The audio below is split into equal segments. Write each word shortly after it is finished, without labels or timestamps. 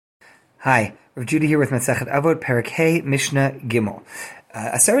Hi, Rav Judah here with Masechet Avot, Perek Hey, Mishnah Gimel.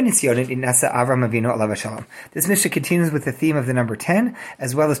 Asara Nisyonet in Nasa Avram Avinu alav Shalom. This Mishnah continues with the theme of the number 10,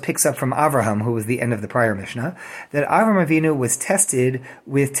 as well as picks up from Avraham, who was the end of the prior Mishnah, that Avram Avinu was tested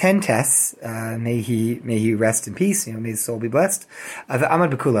with 10 tests. May he rest in peace. May his soul be blessed.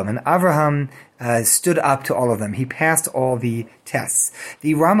 Amad b'kulam, and Avraham stood up to all of them. He passed all the tests.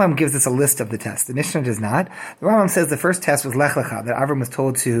 The Rambam gives us a list of the tests. The Mishnah does not. The Rambam says the first test was Lech Lecha, that Avram was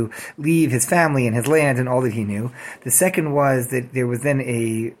told to leave his family and his land and all that he knew. The second was that there was then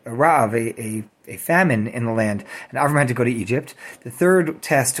a Rav, a famine in the land, and Avram had to go to Egypt. The third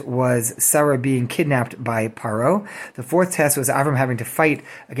test was Sarah being kidnapped by Paro. The fourth test was Avram having to fight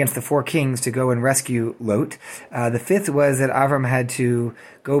against the 4 kings to go and rescue Lot. The fifth was that Avram had to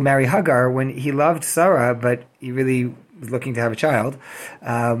go marry Hagar when he loved Sarah, but he really was looking to have a child.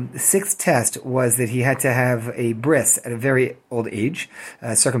 The sixth test was that he had to have a bris at a very old age,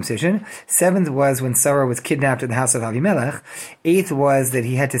 circumcision. Seventh was when Sarah was kidnapped in the house of Avimelech. Eighth was that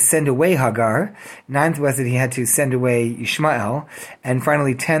he had to send away Hagar. Ninth was that he had to send away Ishmael. And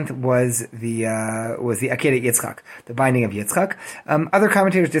finally, 10th was the Akedah Yitzchak, the binding of Yitzchak. Other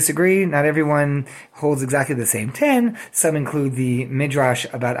commentators disagree. Not everyone holds exactly the same 10. Some include the Midrash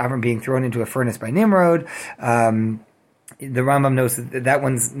about Avram being thrown into a furnace by Nimrod. The Rambam knows that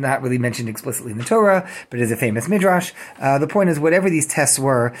one's not really mentioned explicitly in the Torah, but is a famous midrash. The point is, whatever these tests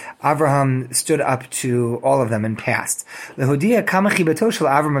were, Avraham stood up to all of them and passed. To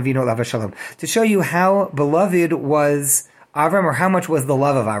show you how beloved was Avram, or how much was the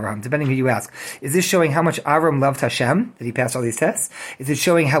love of Avram, depending who you ask. Is this showing how much Avram loved Hashem, that he passed all these tests? Is it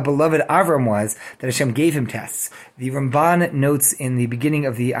showing how beloved Avram was, that Hashem gave him tests? The Ramban notes in the beginning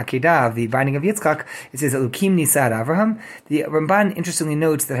of the Akedah, of the binding of Yitzchak, it says, Elukim nisad Avraham. The Ramban interestingly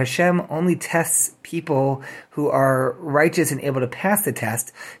notes that Hashem only tests people who are righteous and able to pass the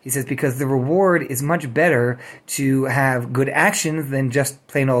test. He says, because the reward is much better to have good actions than just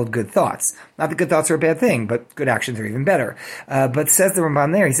plain old good thoughts. Not that good thoughts are a bad thing, but good actions are even better. But says the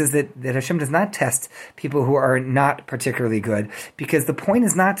Ramban there, he says that Hashem does not test people who are not particularly good, because the point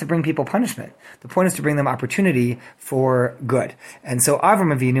is not to bring people punishment. The point is to bring them opportunity for good. And so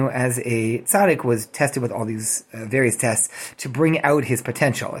Avram Avinu, as a tzaddik, was tested with all these various tests to bring out his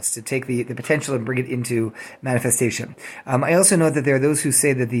potential. It's to take the potential and bring it into manifestation. I also know that there are those who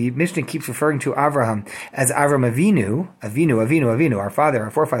say that the Mishnah keeps referring to Avraham as Avram Avinu, our father,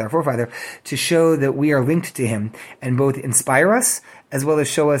 our forefather, to show that we are linked to him and both inspire us as well as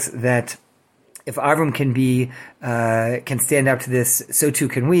show us that if Avram can stand up to this, so too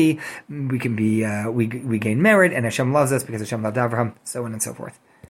can we. We can be we gain merit, and Hashem loves us because Hashem loved Avraham, so on and so forth.